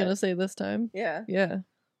 What's he of gonna it. say this time? Yeah. Yeah.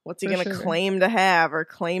 What's he For gonna sure. claim to have or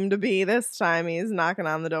claim to be this time? He's knocking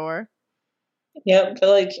on the door. yeah, but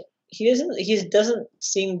like he doesn't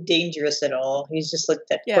seem dangerous at all. He's just like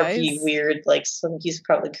that Yeah, quirky, he's- weird, like he's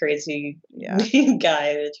probably crazy Yeah.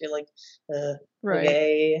 guy that you're like, Right.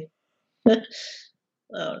 okay. I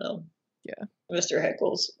don't know. Yeah. Mr.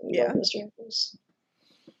 Heckles. We Yeah. love Mr. Heckles.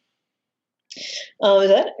 Oh, is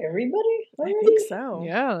that everybody? I already? think so.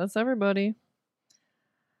 Yeah, that's everybody.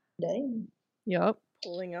 Dang. Yup.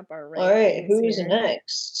 Pulling up our rankings. All right, who's here.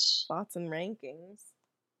 next? Thoughts and rankings.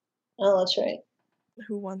 Oh, that's right.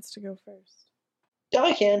 Who wants to go first?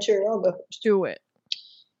 I can, sure, I'll go first. Do it.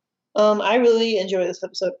 I really enjoy this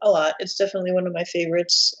episode a lot. It's definitely one of my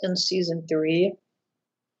favorites in season 3.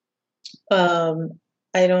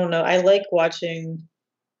 I don't know. I like watching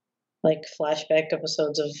like flashback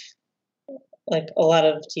episodes of like a lot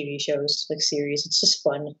of TV shows, like series. It's just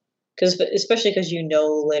fun especially because you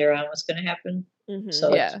know later on what's going to happen, Mm-hmm.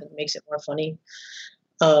 so Yeah. it makes it more funny.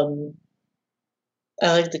 I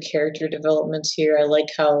like the character developments here. I like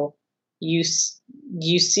how you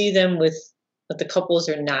see them with, but the couples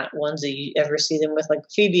are not ones that you ever see them with, like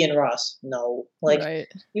Phoebe and Ross. No, like right.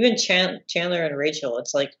 even Chandler and Rachel.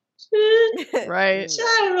 It's like, Right.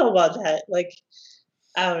 I don't know about that. Like,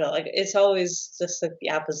 I don't know. Like, it's always just like the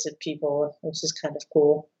opposite people, which is kind of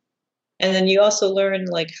cool. And then you also learn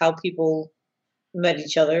like how people met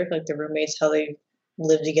each other, like the roommates, how they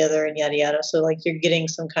live together and yada yada. So like you're getting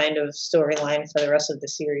some kind of storyline for the rest of the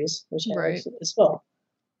series, which I Right. like as well.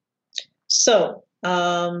 So,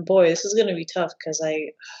 boy, this is gonna be tough because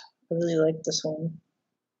I really like this one.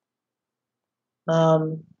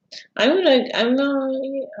 I'm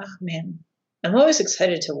man, I'm always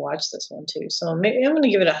excited to watch this one too. So maybe I'm gonna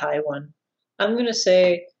give it a high one. I'm gonna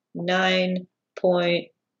say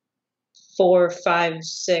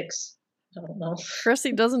 9.456. I don't know.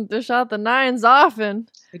 Chrissy doesn't dish out the 9s often.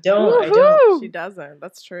 I don't. Woohoo! She doesn't.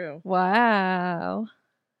 That's true. Wow.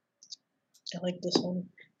 I like this one.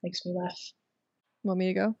 Makes me laugh. Want me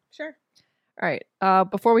to go? Sure. All right.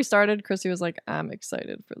 Before we started, Chrissy was like, I'm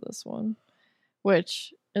excited for this one,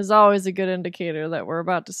 which is always a good indicator that we're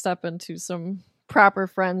about to step into some proper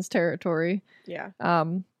Friends territory. Yeah.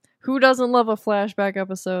 Who doesn't love a flashback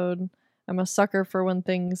episode? I'm a sucker for when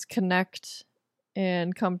things connect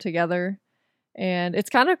and come together. And it's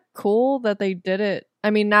kind of cool that they did it. I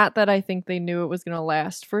mean, not that I think they knew it was going to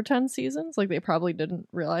last for 10 seasons. Like, they probably didn't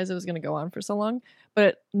realize it was going to go on for so long.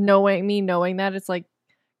 But knowing that, it's like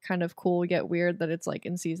kind of cool yet weird that it's like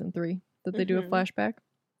in season 3 that they do a flashback.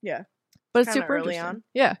 Yeah. But it's Kinda super early interesting. on.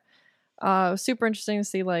 Yeah. Super interesting to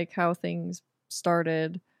see like how things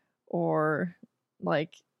started, or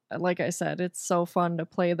like I said, it's so fun to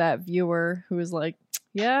play that viewer who is like,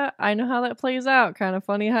 yeah, I know how that plays out. Kind of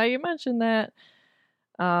funny how you mentioned that.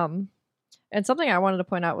 And something I wanted to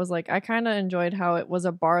point out was like, I kind of enjoyed how it was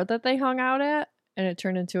a bar that they hung out at and it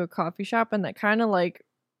turned into a coffee shop, and that kind of like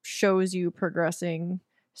shows you progressing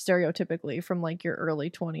stereotypically from like your early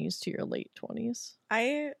 20s to your late 20s.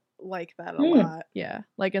 I like that a lot. Yeah.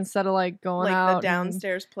 Like instead of like going Like out the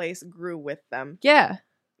downstairs place grew with them. Yeah.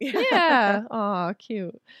 Yeah. Aw,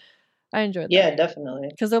 cute. I enjoyed that. Yeah, definitely.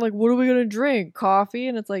 Because they're like, what are we going to drink? Coffee?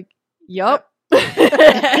 And it's like, yup.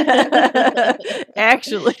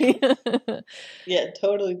 Actually. Yeah,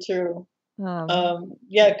 totally true. Um,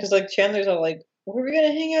 Yeah, because like Chandler's all like, where are we gonna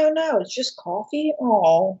hang out now? It's just coffee?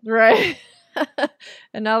 Oh. right.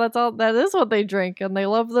 And now that is what they drink, and they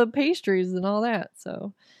love the pastries and all that.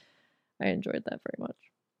 So I enjoyed that very much.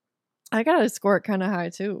 I gotta score it kind of high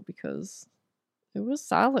too, because it was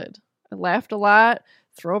solid. I laughed a lot.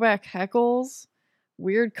 Throwback heckles,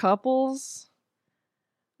 weird couples.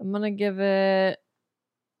 I'm gonna give it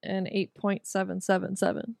an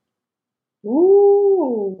 8.777.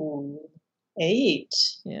 Ooh. 8.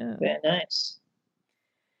 Yeah. Very nice.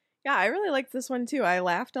 Yeah, I really liked this one too. I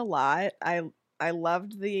laughed a lot. I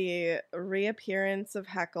loved the reappearance of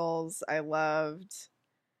Heckles. I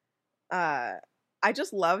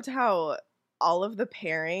just loved how all of the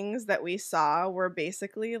pairings that we saw were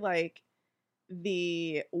basically like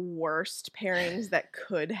the worst pairings that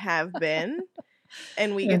could have been.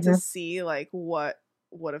 And we get to see like what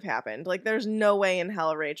would have happened. Like, there's no way in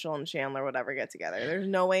hell Rachel and Chandler would ever get together. There's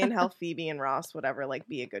no way in hell Phoebe and Ross would ever like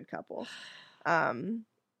be a good couple.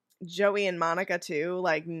 Joey and Monica too,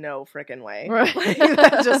 like no freaking way. Right. Like,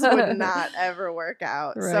 that just would not ever work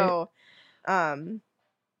out. Right. So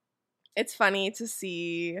it's funny to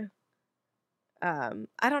see. I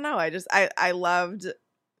don't know. I loved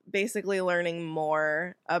basically learning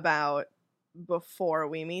more about before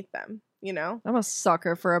we meet them, you know? I'm a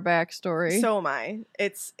sucker for a backstory. So am I.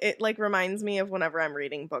 It like reminds me of whenever I'm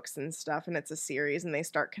reading books and stuff and it's a series and they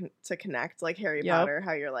start to connect, like Harry Potter,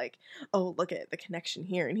 how you're like, oh, look at the connection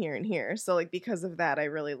here and here and here. So like because of that, I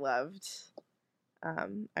really loved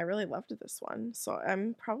this one. So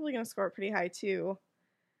I'm probably gonna score it pretty high too.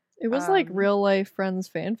 It was like real life Friends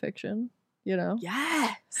fan fiction, you know?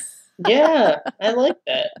 Yes. Yeah, I like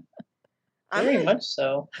that. I'm Very gonna, much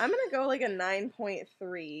so. I'm gonna go like a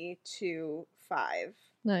 9.3 to 5.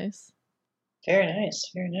 Nice. Very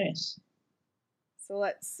nice. Very nice. So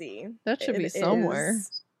let's see. That should be It somewhere.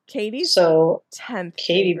 is Katie's So 10th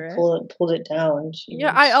Katie favorite. pulled it down. Jeez.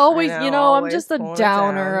 Yeah, I always, I know, I'm always just a pulling it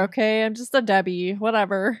downer, down. okay? I'm just a Debbie,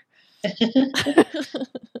 whatever.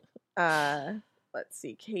 Let's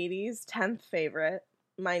see. Katie's 10th favorite.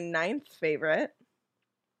 My 9th favorite.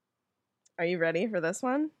 Are you ready for this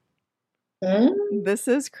one? This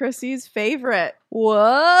is Chrissy's favorite.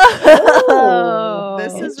 Whoa! Oh,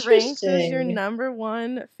 This is ranked as your interesting. number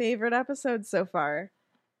 1 favorite episode so far.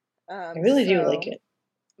 I really do like it.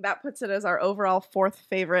 That puts it as our overall 4th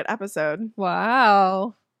favorite episode.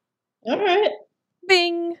 Wow. All right.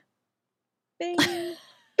 Bing! Bing. Bing.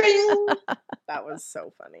 That was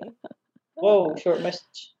so funny. Whoa, short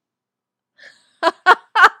message.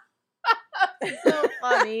 So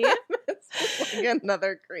funny. It's just like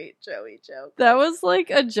another great Joey joke. That was like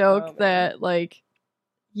a joke Oh, man. that, like,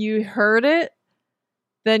 you heard it,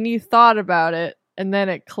 then you thought about it, and then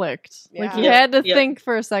it clicked. Like, you Yeah. had to Yep. think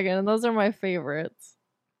for a second, and those are my favorites.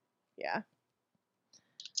 Yeah.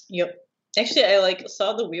 Yep. Actually, I like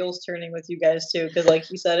saw the wheels turning with you guys too, because like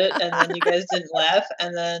you said it, and then you guys didn't laugh,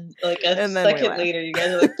 and then like a And then we second laughed. later, you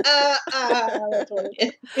guys are like, that's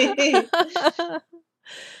funny.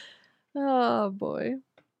 Oh, boy.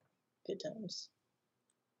 Good times.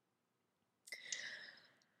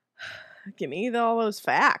 Give me all those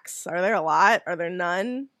facts. Are there a lot? Are there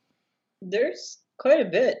none? There's quite a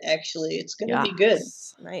bit actually. It's gonna be good.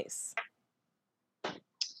 Nice.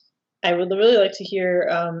 I would really like to hear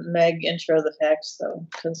Meg intro the facts though,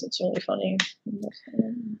 because it's really funny.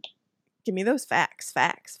 Give me those facts.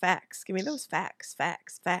 Give me those facts.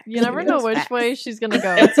 You Give never me know those which facts. way she's gonna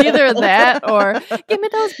go. It's either that or give me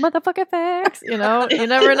those motherfucking facts. You know, you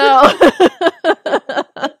never know.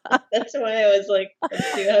 That's why I was like,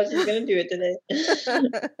 let's see how she's gonna do it today.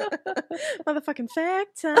 Motherfucking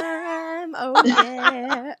fact time. Oh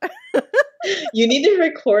yeah. You need to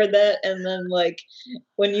record that, and then like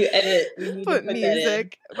when you edit, you need Put to put that in.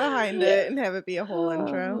 music behind it and have it be a whole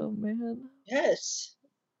intro. Oh man, Yes.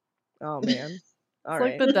 Oh man. All it's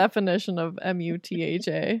right. like the definition of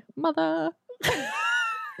MUTHA, mother.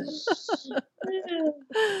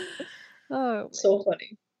 Oh, So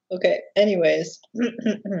funny. Okay. Anyways,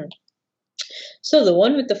 so the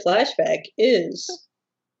one with the flashback is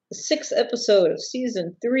the 6th episode of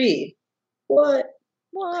season 3. What?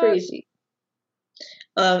 Crazy.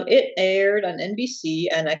 It aired on NBC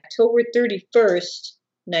on October 31st,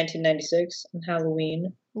 1996, on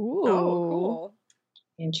Halloween. Ooh. Oh, cool.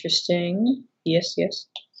 Interesting. Yes.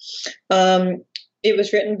 It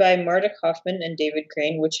was written by Marta Kaufman and David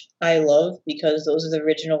Crane, which I love because those are the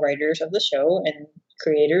original writers of the show and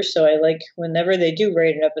creators. So I like whenever they do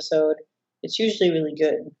write an episode, it's usually really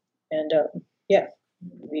good. And yeah,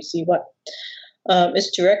 we see what.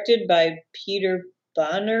 It's directed by Peter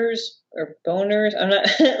Boners or Boners. I'm not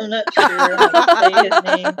sure how to say his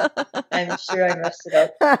name. I'm sure I messed it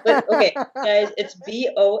up. But okay, guys, it's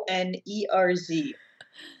Bonerz.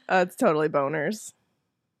 It's totally boners.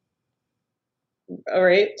 All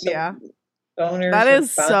right. So Yeah. Boners. That or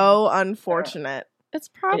is so unfortunate. It's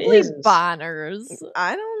probably is. Bonners,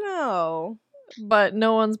 I don't know. but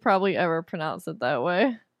no one's probably ever pronounced it that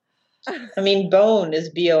way. I mean, bone is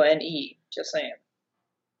Bone. Just saying.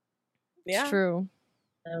 Yeah. It's true.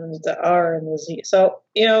 The R and the Z. So,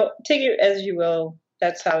 take it as you will.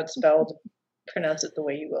 That's how it's spelled. Pronounce it the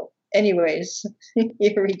way you will. Anyways,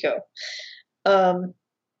 here we go.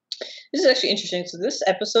 This is actually interesting. So this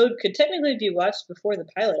episode could technically be watched before the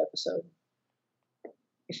pilot episode,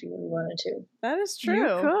 if you really wanted to. That is You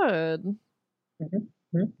true. could.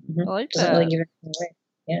 Mm-hmm. I like Doesn't that. really give anything away.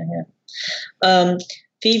 Yeah.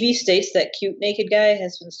 Phoebe states that cute naked guy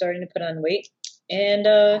has been starting to put on weight, and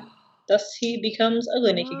thus he becomes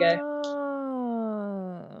ugly naked guy.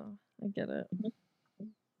 Ah, I get it.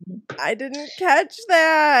 I didn't catch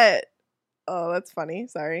that. Oh, that's funny.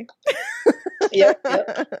 Sorry. Yep.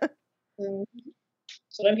 That's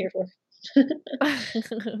what I'm here for.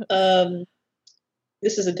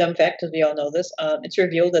 This is a dumb fact because we all know this. It's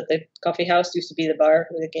revealed that the coffee house used to be the bar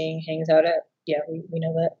where the gang hangs out at. Yeah, we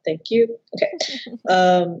know that. Thank you. Okay.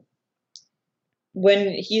 When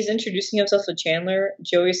he's introducing himself to Chandler,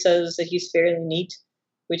 Joey says that he's fairly neat,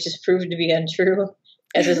 which is proved to be untrue,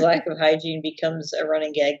 as his lack of hygiene becomes a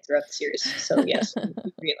running gag throughout the series. So yes, we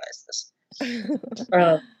realize this.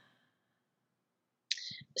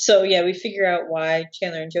 So yeah, we figure out why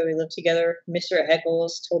Chandler and Joey live together. Mr.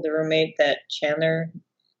 Heckles told the roommate that Chandler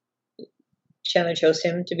chose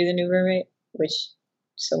him to be the new roommate, which is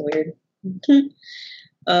so weird. In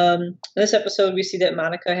this episode, we see that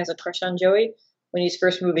Monica has a crush on Joey when he's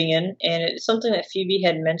first moving in, and it's something that Phoebe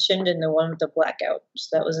had mentioned in the one with the blackout.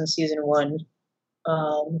 So that was in season 1.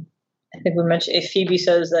 I think we mentioned if Phoebe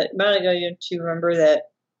says that Monica, do you remember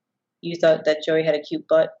that you thought that Joey had a cute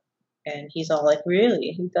butt? And he's all like,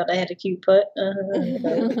 really? You thought I had a cute butt?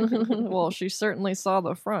 Well, she certainly saw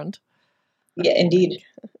the front. Yeah, indeed.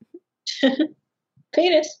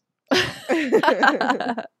 Penis.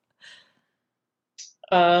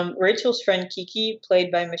 Rachel's friend Kiki,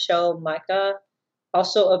 played by Michelle Micah,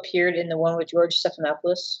 also appeared in the one with George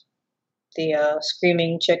Stephanopoulos. The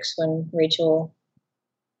screaming chicks when Rachel,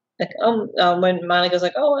 like, when Monica's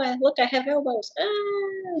like, "Oh, look, I have elbows!"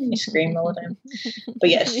 And you scream all the time. But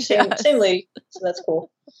yes, same lady, so that's cool.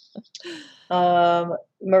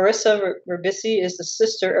 Marissa Ribisi is the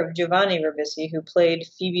sister of Giovanni Ribisi, who played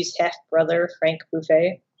Phoebe's half brother, Frank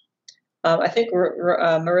Buffet. I think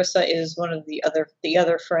Marissa is one of the other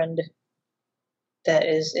friend that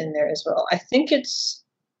is in there as well. I think it's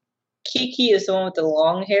Kiki is the one with the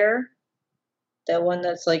long hair. That one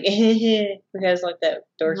that's like who has like that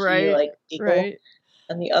dorky like eagle. Right.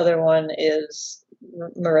 And the other one is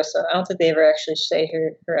Marissa. I don't think they ever actually say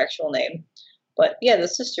her actual name. But yeah, the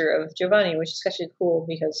sister of Giovanni, which is actually cool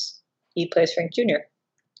because he plays Frank Jr.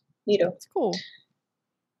 Neato. It's cool.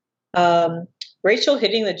 Rachel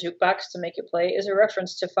hitting the jukebox to make it play is a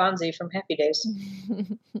reference to Fonzie from Happy Days.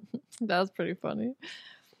 That was pretty funny.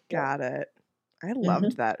 Got it. I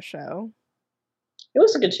loved that show. It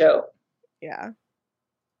was a good show. Yeah.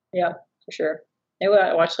 Yeah, for sure.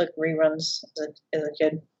 I watched like reruns as a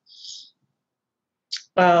kid.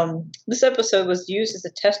 This episode was used as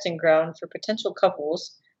a testing ground for potential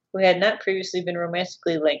couples who had not previously been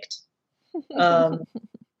romantically linked. But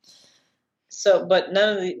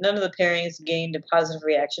none of the pairings gained a positive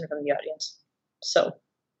reaction from the audience. So,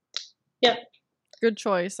 yeah. Good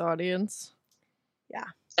choice, audience. Yeah.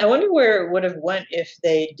 I wonder where it would have went if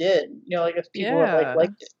they did. Like if people would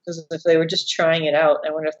liked it. Because if they were just trying it out,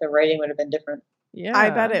 I wonder if the writing would have been different. Yeah. I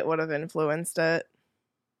bet it would have influenced it.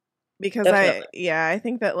 Because I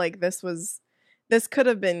think that like this could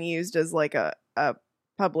have been used as like a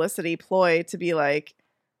publicity ploy to be like,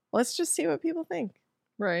 let's just see what people think.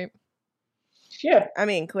 Right. Yeah. I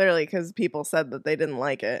mean, clearly because people said that they didn't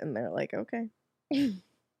like it and they're like, okay.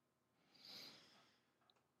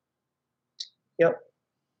 Yep.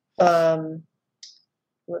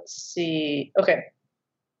 Let's see. Okay.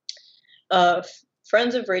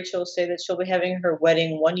 Friends of Rachel say that she'll be having her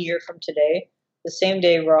wedding 1 year from today, the same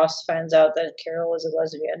day Ross finds out that Carol is a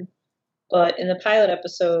lesbian. But in the pilot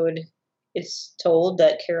episode, it's told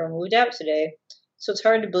that Carol moved out today, so it's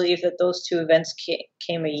hard to believe that those two events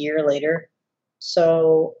came a year later.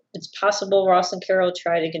 So it's possible Ross and Carol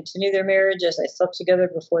tried to continue their marriage as they slept together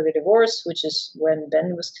before their divorce, which is when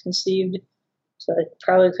Ben was conceived. So it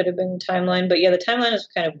probably could have been the timeline. But yeah, the timeline is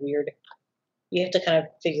kind of weird. You have to kind of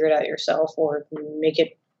figure it out yourself or make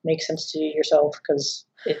it make sense to you yourself because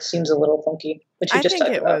it seems a little funky. Which you just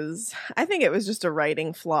talked about. I think it was just a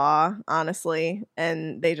writing flaw, honestly,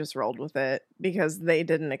 and they just rolled with it because they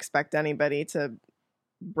didn't expect anybody to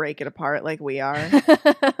break it apart like we are.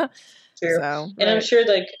 True. So, and I'm sure,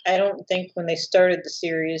 I don't think when they started the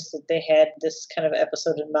series that they had this kind of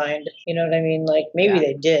episode in mind. You know what I mean? Maybe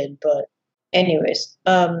they did, but anyways.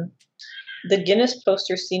 The Guinness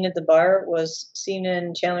poster seen at the bar was seen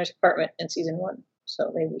in Chandler's apartment in season 1.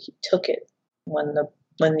 So maybe he took it when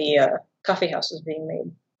the coffee house was being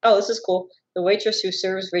made. Oh, this is cool. The waitress who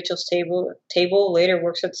serves Rachel's table later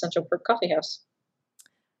works at the Central Perk Coffee House.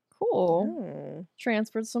 Cool.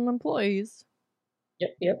 Transferred some employees.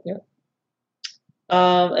 Yep.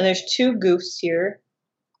 And there's 2 goofs here.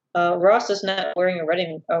 Ross is not wearing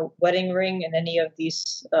a wedding ring in any of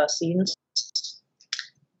these scenes,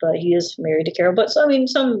 but he is married to Carol. But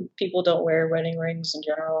some people don't wear wedding rings in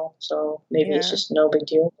general, so maybe it's just no big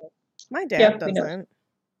deal. My dad doesn't.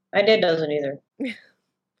 My dad doesn't either.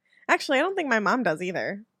 Actually, I don't think my mom does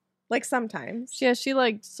either. Sometimes. Yeah, she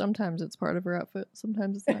sometimes it's part of her outfit.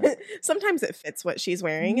 Sometimes it's not. Sometimes it fits what she's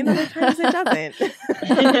wearing, and other times it doesn't.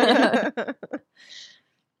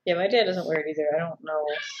 Yeah, my dad doesn't wear it either. I don't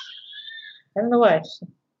know why.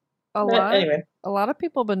 Anyway. A lot of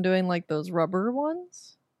people have been doing those rubber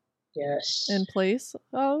ones. Yes. In place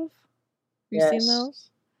of. Have you seen those?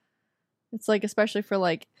 It's especially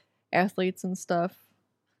for athletes and stuff.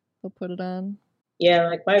 They'll put it on.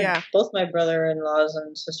 Yeah, both my brother-in-laws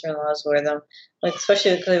and sister-in-laws wear them.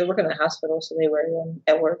 Especially because they work in the hospital, so they wear them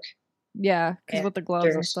at work. Yeah, because with the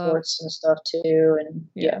gloves and stuff. Sports and stuff too, and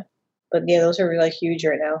yeah. But yeah, those are huge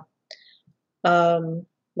right now.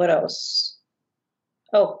 What else?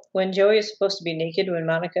 Oh, when Joey is supposed to be naked, when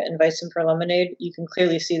Monica invites him for lemonade, you can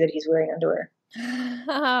clearly see that he's wearing underwear.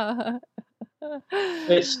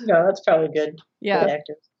 Which, that's probably good. Yeah. For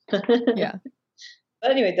actors. Yeah.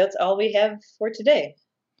 But anyway, that's all we have for today.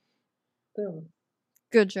 Boom.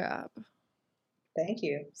 Good job. Thank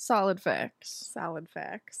you. Solid facts. I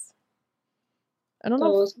don't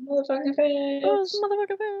know. Those motherfucking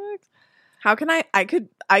facts. How can I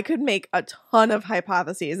could make a ton of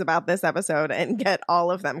hypotheses about this episode and get all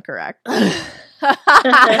of them correct.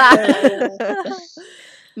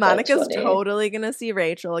 Monica's totally gonna see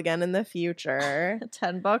Rachel again in the future.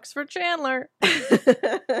 $10 for Chandler.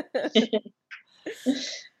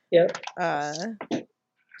 Yep.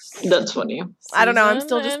 That's funny. I don't know. I'm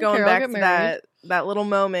still just going back to that little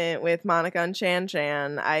moment with Monica and Chan.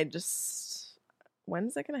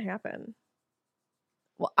 When's it gonna happen?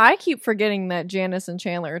 Well, I keep forgetting that Janice and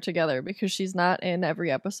Chandler are together because she's not in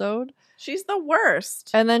every episode. She's the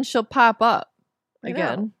worst. And then she'll pop up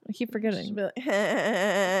again. I keep forgetting. Like,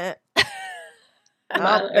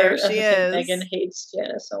 oh, there she is. Megan hates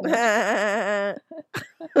Janice so much.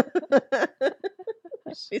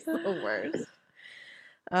 She's the worst.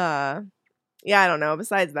 Yeah, I don't know.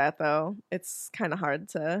 Besides that, though, it's kind of hard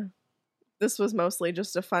to. This was mostly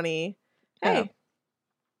just a funny. Hey,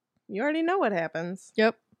 you already know what happens.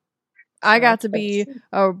 Yep. I got to be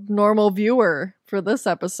a normal viewer for this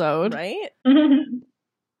episode. Right?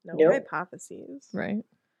 No hypotheses. Right.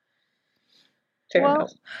 Fair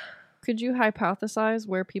enough. Could you hypothesize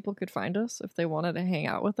where people could find us if they wanted to hang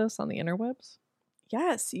out with us on the interwebs?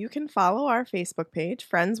 Yes, you can follow our Facebook page,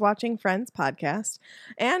 Friends Watching Friends Podcast,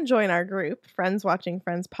 and join our group, Friends Watching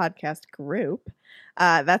Friends Podcast Group.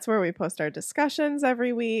 That's where we post our discussions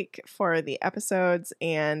every week for the episodes.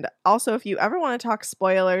 And also, if you ever want to talk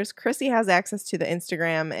spoilers, Chrissy has access to the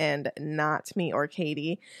Instagram and not me or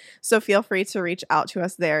Katie. So feel free to reach out to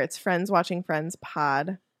us there. It's Friends Watching Friends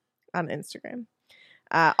Pod on Instagram.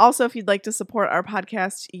 Also, if you'd like to support our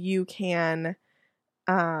podcast, you can...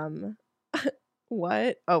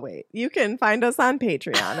 What? Oh, wait. You can find us on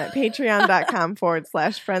Patreon at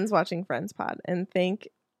patreon.com/Friends Watching Friends Pod. And thank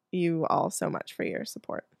you all so much for your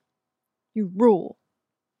support. You rule.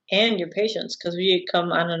 And your patience, because we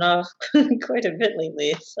come on and off quite a bit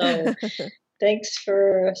lately. So thanks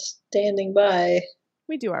for standing by.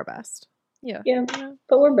 We do our best. Yeah. Yeah,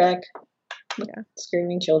 but we're back. Yeah.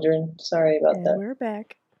 Screaming children. Sorry about And that. we're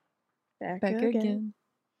back. Back again.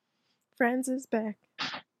 Friends is back.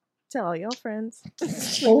 Tell all your friends.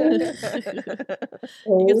 Oh.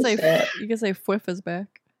 You can say Fwiff is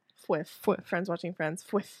back. Fwiff. Friends Watching Friends.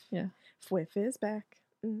 Fwiff. Yeah. Fwiff is back.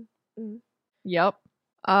 Yep.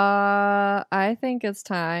 I think it's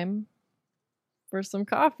time for some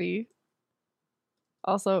coffee.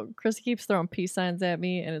 Also, Chris keeps throwing peace signs at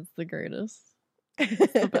me, and it's the greatest.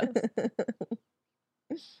 It's the best.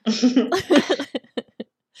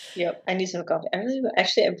 Yep, I need some coffee. I've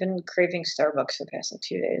been craving Starbucks the past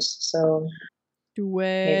 2 days, so Do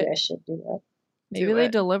maybe it. I should do that. Maybe Do they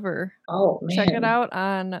it. deliver. Oh man, Check it out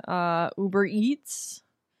on Uber Eats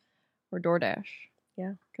or DoorDash.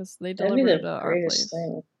 Yeah. Because they That'd be deliver the to our greatest place.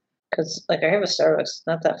 thing. Because I have a Starbucks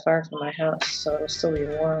not that far from my house, so it'll still be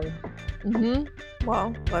warm. Mm-hmm.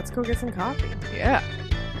 Well, let's go get some coffee. Yeah.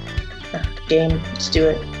 Game, let's do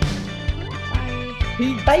it.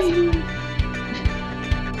 Peace. Bye.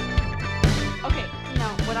 Okay,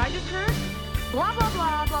 now what I just heard, blah blah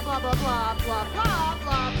blah blah blah blah blah blah blah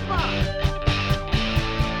blah blah.